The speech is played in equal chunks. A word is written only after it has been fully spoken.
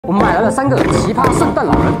我们买来了3个奇葩圣诞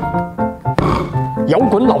老人，摇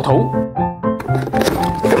滚老头，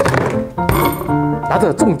拿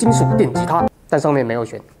着重金属电吉他，但上面没有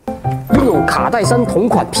弦，拥有卡戴珊同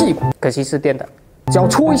款屁股，可惜是电的，只要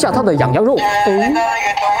戳一下它的痒痒肉，这，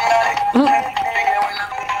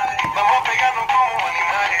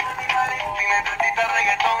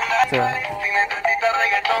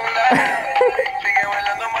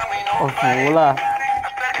我服了。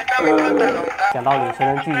讲道理，谁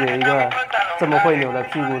能拒绝一个这么会扭的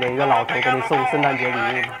屁股的一个老头给你送圣诞节礼物？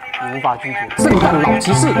你无法拒绝。圣诞老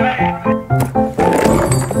骑士。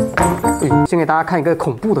先给大家看一个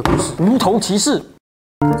恐怖的故事：无头骑士。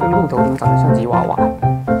这鹿头怎么长得像吉娃娃？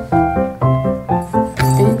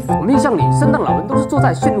我们印象里，圣诞老人都是坐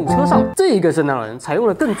在驯鹿车上，这一个圣诞老人采用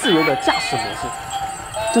了更自由的驾驶模式。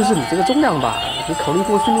就是你这个重量吧，你考虑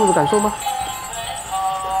过驯鹿的感受吗？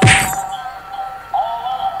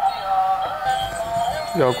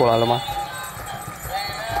又要过来了吗？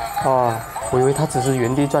啊，我以为它只是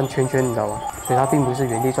原地转圈圈，你知道吗？所以它并不是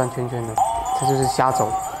原地转圈圈的，它就是瞎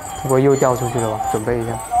走。不会又掉出去了吧？准备一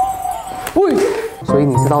下。喂，所以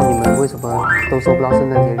你知道你们为什么都收不到圣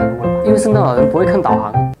诞节礼物了？因为圣诞老人不会看导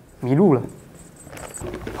航，迷路了。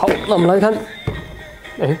好，那我们来看，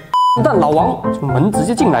圣诞老王从门直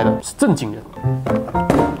接进来的是正经人，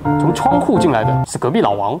从窗户进来的是隔壁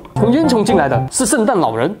老王，从烟囱进来的是圣诞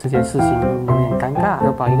老人。这件事情有点尴尬，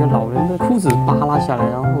要把一个老人的裤子扒拉下来，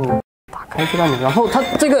然后打开这个按钮，然后他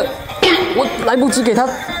这个我来不及给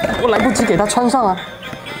他穿上啊。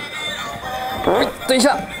等一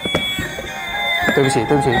下，对不起。应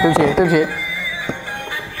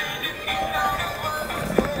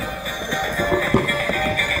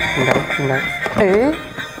该，可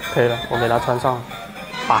以了，我给他穿上了。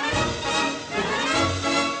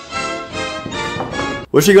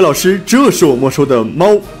我是一个老师，这是我没收的猫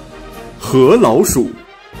和老鼠。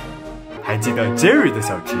还记得 Jerry 的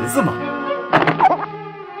小侄子吗？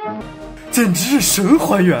简直是神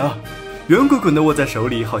还原啊！圆滚滚的握在手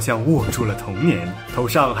里，好像握住了童年。头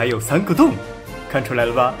上还有3个洞，看出来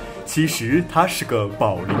了吧？其实它是个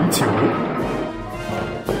保龄球。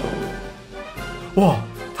哇，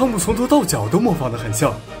汤姆从头到脚都模仿得很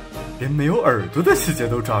像，连没有耳朵的细节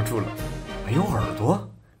都抓住了。没有耳朵，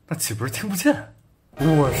那岂不是听不见？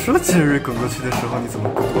我说杰瑞滚过去的时候，你怎么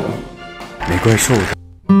滚？没怪兽的。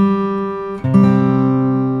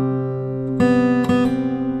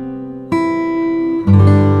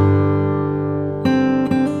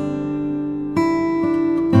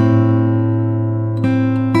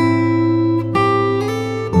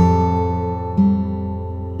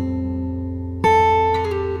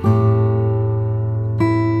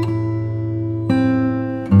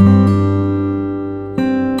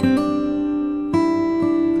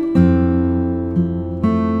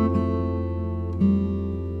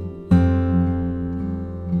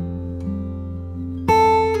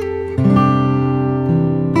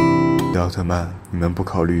奥特曼，你们不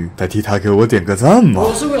考虑代替他给我点个赞吗？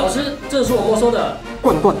我是魏老师，这是我没收的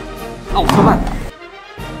罐罐奥特曼，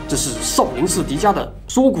这是少林寺迪迦的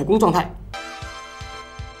缩骨功状态。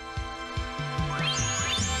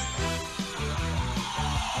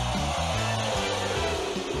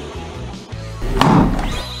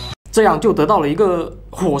这样就得到了一个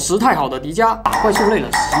伙食太好的迪迦，打怪兽累了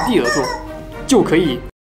席地而坐，就可以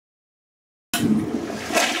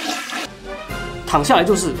躺下来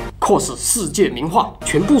就是 cos 世界名画，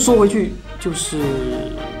全部说回去就是，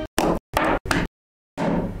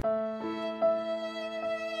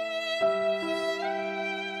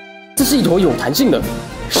这是一坨有弹性的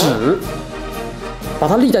屎，把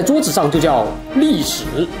它立在桌子上就叫立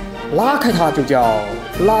屎，拉开它就叫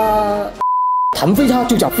弹飞它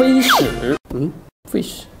就叫飞屎，飞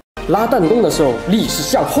屎。拉弹弓的时候力是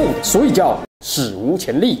向后的，所以叫史无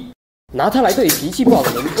前例。拿它来对脾气不好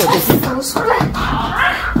的人恶作剧，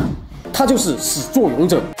他就是始作俑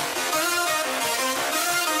者。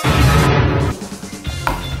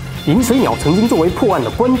饮水鸟曾经作为破案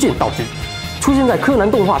的关键道具，出现在柯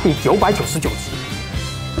南动画第999集。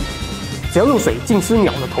只要用水浸湿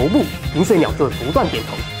鸟的头部，饮水鸟就会不断点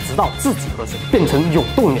头，直到自己喝水，变成永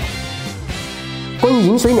动鸟。关于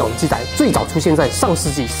饮水鸟的记载，最早出现在上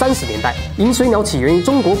世纪30年代。饮水鸟起源于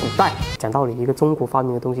中国古代。讲道理，一个中国发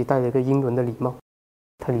明的东西，戴了一个英伦的礼帽，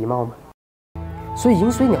太礼貌吗？所以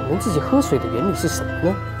饮水鸟能自己喝水的原理是什么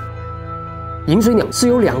呢？饮水鸟是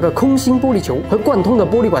由2个空心玻璃球和贯通的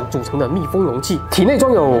玻璃管组成的密封容器，体内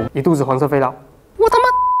装有一肚子黄色废料。我他妈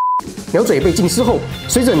鸟嘴被浸湿后，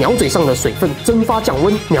随着鸟嘴上的水分蒸发降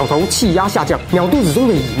温，鸟头气压下降，鸟肚子中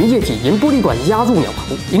的乙醚液体沿玻璃管压入鸟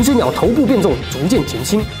头，引水鸟头部变重，逐渐减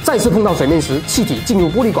轻。再次碰到水面时，气体进入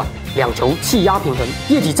玻璃管，两球气压平衡，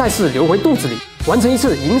液体再次流回肚子里，完成一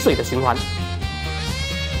次饮水的循环。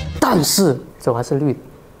但是这还是绿的，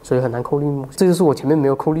所以很难扣绿幕，这就是我前面没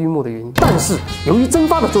有扣绿幕的原因。但是由于蒸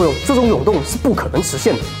发的作用，这种涌动是不可能实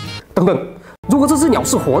现的。等等。如果这只鸟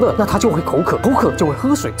是活的，那它就会口渴，口渴就会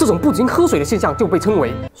喝水。这种不经喝水的现象就被称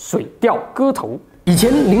为水钓割头。以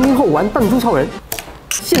前00后玩弹珠超人，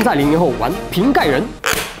现在00后玩瓶盖人。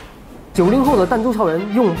90后的弹珠超人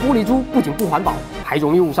用玻璃珠不仅不环保，还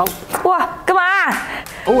容易误伤。哇，干嘛？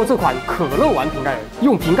而我这款可乐丸瓶盖人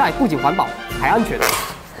用瓶盖不仅环保，还安全。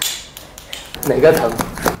哪个疼？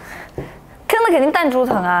坑的肯定弹珠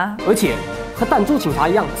疼啊！而且和弹珠警察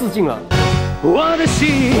一样致敬了。我的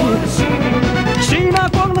心是那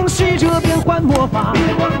光能使者变换魔法，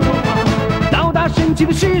到达神奇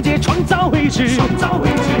的世界，创造未知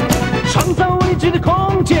的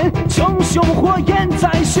空间，熊熊火焰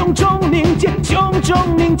在胸中凝结，胸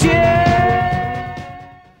中凝结。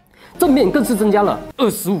正面更是增加了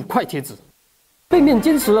25块贴纸，背面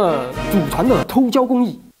坚持了祖传的偷胶工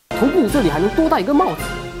艺，头部这里还能多戴一个帽子，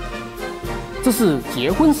这是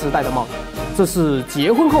结婚时戴的帽子。这是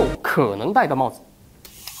结婚后可能戴的帽子。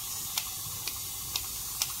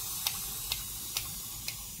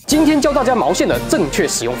今天教大家毛线的正确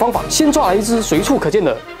使用方法：先抓来一只随处可见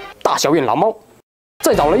的大小眼狼猫，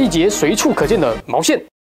再找了一节随处可见的毛线，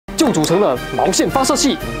就组成了毛线发射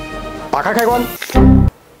器。打开开关，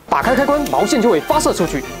毛线就会发射出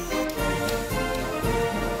去，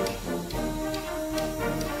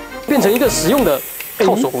变成一个实用的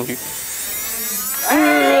套索工具。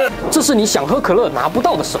这是你想喝可乐拿不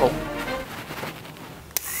到的时候。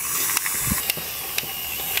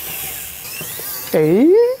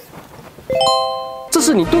这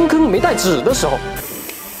是你蹲坑没带纸的时候。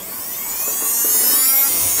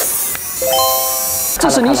这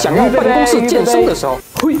是你想要办公室健身的时候。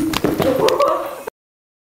嘿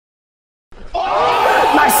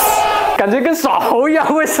 ，nice， 感觉跟耍猴一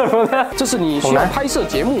样，为什么呢？这是你需要拍摄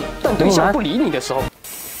节目，但对象不理你的时候。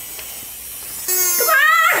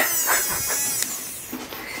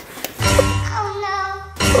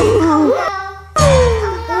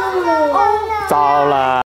糟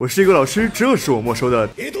了！我是一个老师，这是我没收的。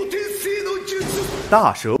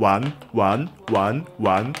大蛇玩，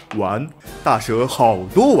大蛇好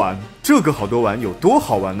多玩，这个好多玩有多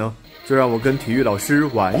好玩呢？就让我跟体育老师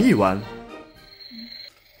玩一玩。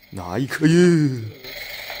拿一颗耶！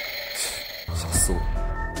吓死我！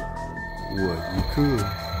我一个。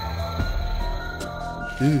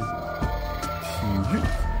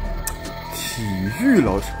体育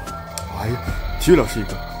老师，哎呀，体育老师一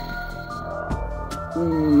个。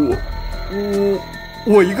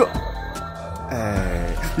我一个，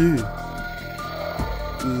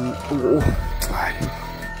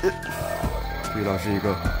体育老师一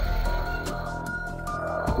个，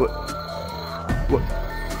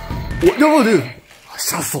我要的，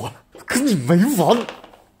吓死我了，跟你没完！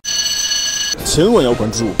千万要关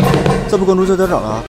注，再不关注叫家长啊！